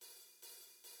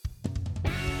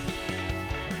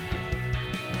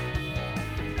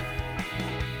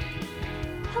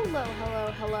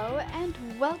Hello, and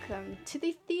welcome to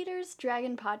the Theater's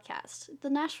Dragon Podcast, the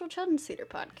Nashville Children's Theater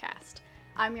Podcast.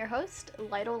 I'm your host,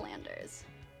 Lytle Landers.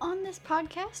 On this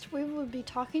podcast, we will be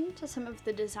talking to some of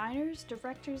the designers,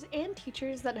 directors, and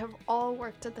teachers that have all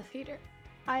worked at the theater.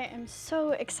 I am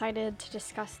so excited to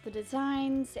discuss the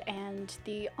designs and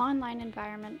the online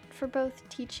environment for both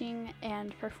teaching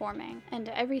and performing, and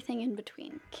everything in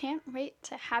between. Can't wait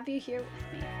to have you here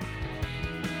with me.